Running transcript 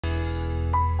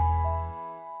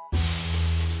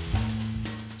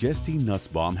Jesse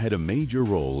Nusbaum had a major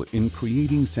role in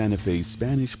creating Santa Fe's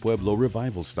Spanish Pueblo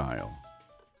Revival style.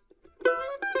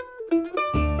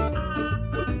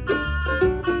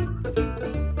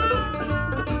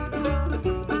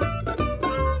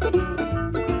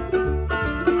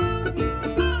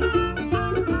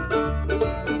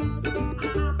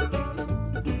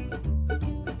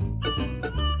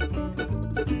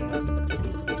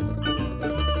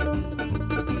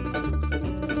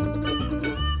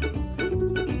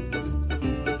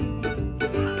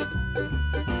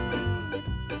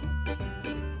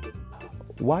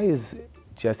 Why is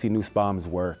Jesse Nusbaum's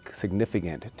work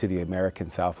significant to the American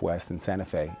Southwest and Santa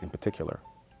Fe in particular?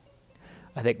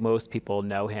 I think most people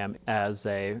know him as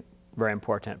a very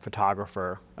important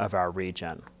photographer of our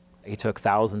region. He took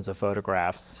thousands of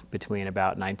photographs between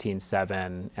about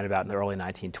 1907 and about the early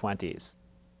 1920s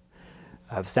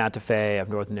of Santa Fe, of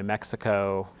northern New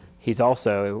Mexico. He's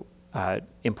also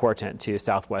important to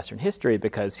Southwestern history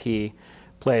because he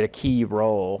played a key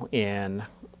role in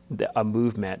a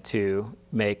movement to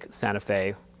make Santa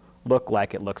Fe look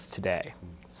like it looks today.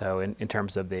 So in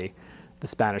terms of the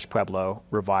Spanish Pueblo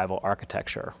Revival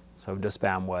architecture. So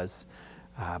Nusbaum was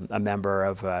a member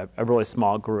of a really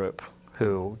small group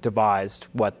who devised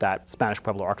what that Spanish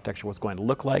Pueblo architecture was going to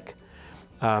look like.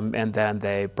 And then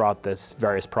they brought this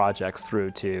various projects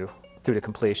through to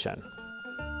completion.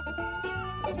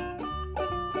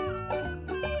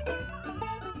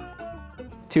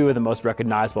 Two of the most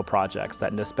recognizable projects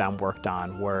that Nusbaum worked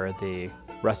on were the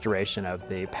restoration of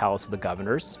the Palace of the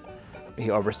Governors. He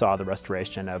oversaw the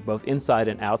restoration of both inside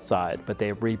and outside, but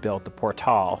they rebuilt the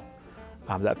portal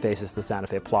that faces the Santa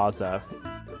Fe Plaza.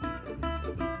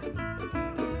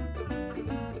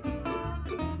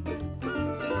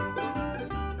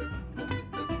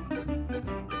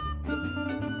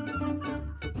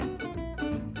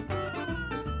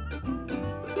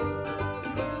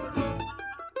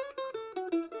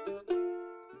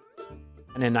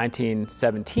 And in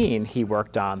 1917, he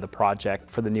worked on the project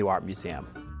for the new art museum.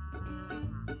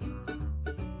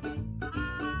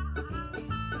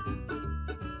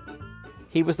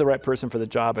 He was the right person for the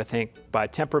job, I think, by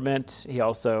temperament. He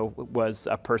also was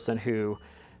a person who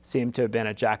seemed to have been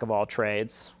a jack of all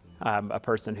trades, a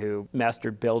person who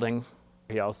mastered building.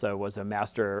 He also was a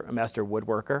master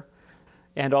woodworker.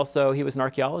 And also, he was an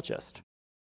archaeologist.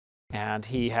 And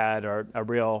he had a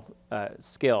real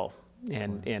skill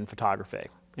in photography.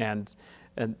 And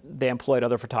they employed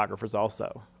other photographers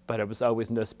also. But it was always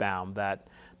Nusbaum that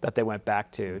they went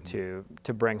back to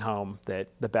bring home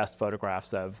the best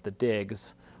photographs of the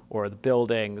digs or the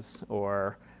buildings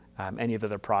or any of the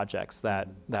other projects that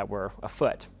were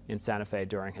afoot in Santa Fe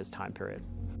during his time period.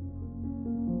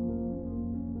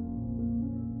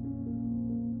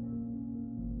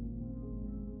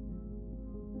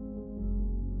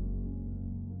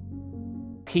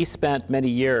 He spent many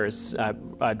years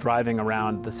driving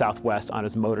around the Southwest on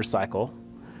his motorcycle,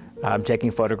 taking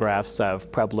photographs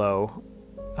of Pueblo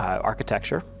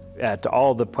architecture at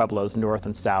all the pueblos north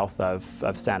and south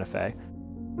of Santa Fe.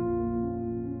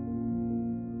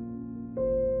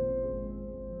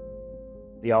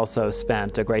 He also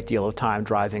spent a great deal of time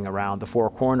driving around the Four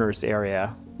Corners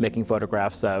area, making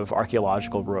photographs of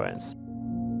archaeological ruins.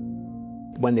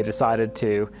 When they decided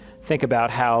to think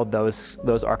about how those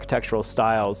architectural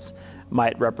styles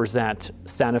might represent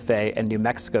Santa Fe and New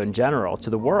Mexico in general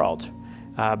to the world,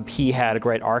 he had a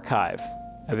great archive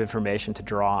of information to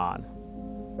draw on.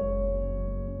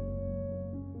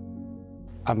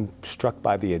 I'm struck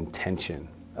by the intention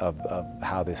of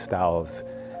how this style is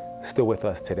still with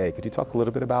us today. Could you talk a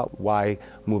little bit about why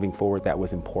moving forward that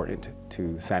was important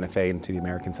to Santa Fe and to the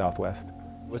American Southwest?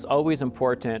 It was always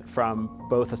important from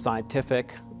both a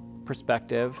scientific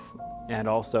perspective and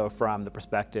also from the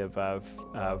perspective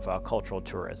of cultural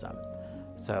tourism.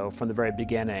 So from the very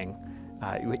beginning,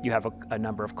 you have a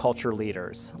number of culture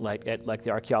leaders, like the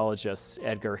archaeologist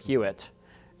Edgar Hewitt,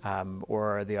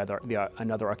 or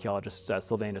another archaeologist,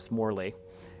 Sylvanus Morley,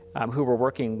 who were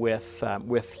working with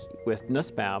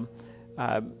Nusbaum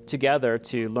together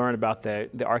to learn about the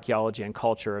archaeology and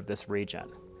culture of this region.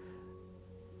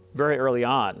 Very early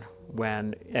on,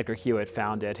 when Edgar Hewitt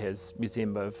founded his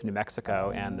Museum of New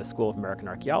Mexico and the School of American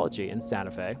Archaeology in Santa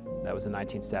Fe, that was in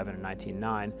 1907 and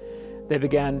 1909, they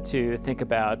began to think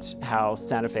about how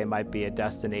Santa Fe might be a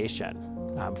destination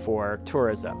for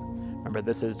tourism. Remember,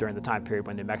 this is during the time period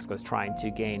when New Mexico is trying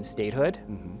to gain statehood.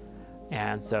 Mm-hmm.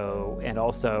 And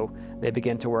also they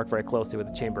begin to work very closely with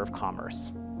the Chamber of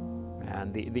Commerce.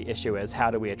 And the issue is,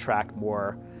 how do we attract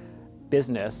more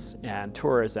business and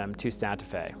tourism to Santa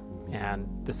Fe? And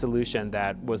the solution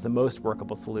that was the most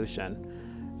workable solution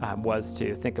was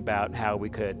to think about how we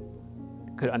could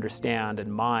could understand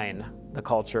and mine the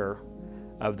culture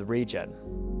of the region.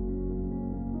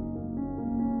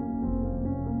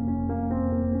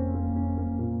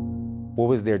 What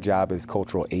was their job as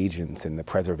cultural agents in the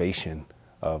preservation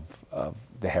of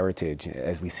the heritage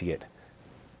as we see it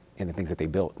in the things that they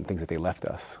built and things that they left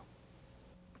us?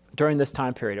 During this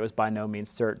time period, it was by no means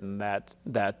certain that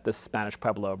the Spanish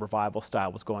Pueblo Revival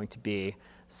style was going to be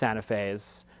Santa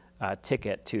Fe's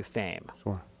ticket to fame.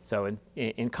 Sure. So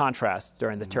in contrast,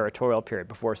 during the territorial period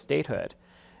before statehood,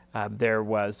 there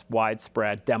was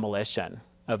widespread demolition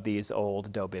of these old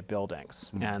adobe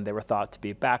buildings. And they were thought to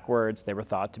be backwards, they were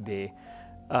thought to be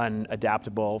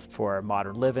unadaptable for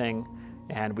modern living,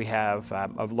 and we have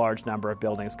a large number of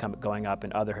buildings going up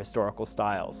in other historical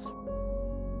styles.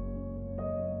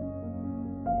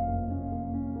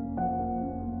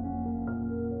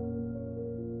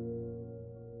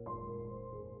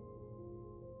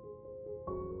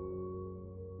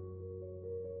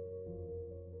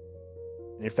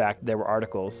 In fact, there were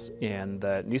articles in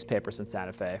the newspapers in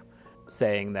Santa Fe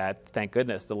saying that, thank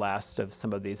goodness, the last of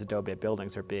some of these adobe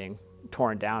buildings are being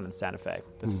torn down in Santa Fe.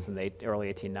 This was in the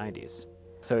early 1890s.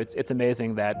 So it's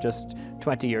amazing that just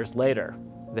 20 years later,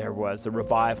 there was a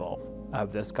revival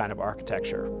of this kind of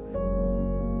architecture.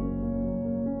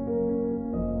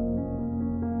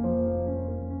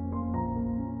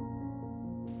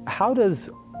 How does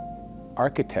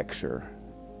architecture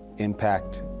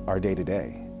impact our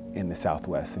day-to-day in the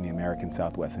Southwest, in the American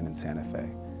Southwest, and in Santa Fe?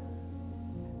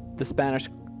 The Spanish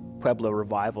Pueblo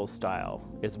Revival style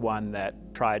is one that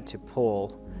tried to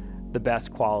pull the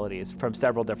best qualities from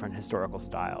several different historical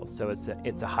styles. So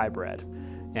it's a hybrid.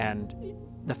 And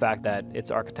the fact that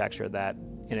it's architecture that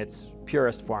in its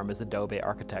purest form is adobe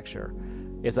architecture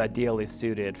is ideally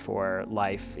suited for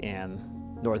life in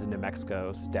northern New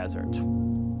Mexico's desert.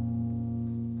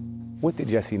 What did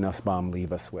Jesse Nusbaum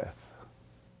leave us with?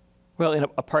 Well,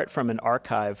 apart from an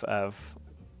archive of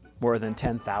more than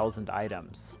 10,000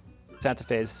 items, Santa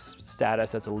Fe's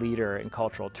status as a leader in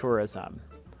cultural tourism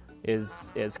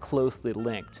is closely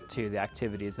linked to the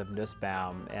activities of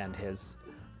Nusbaum and his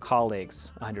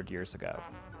colleagues 100 years ago.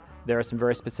 There are some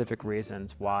very specific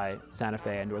reasons why Santa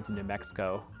Fe and northern New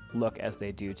Mexico look as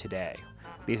they do today.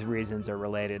 These reasons are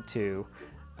related to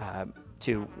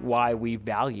why we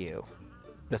value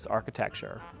this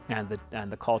architecture and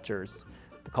the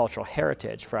cultural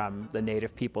heritage from the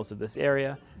native peoples of this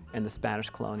area and the Spanish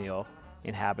colonial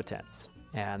inhabitants.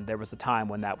 And there was a time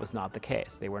when that was not the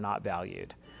case. They were not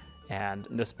valued. And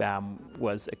Nusbaum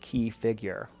was a key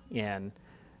figure in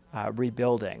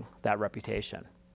rebuilding that reputation.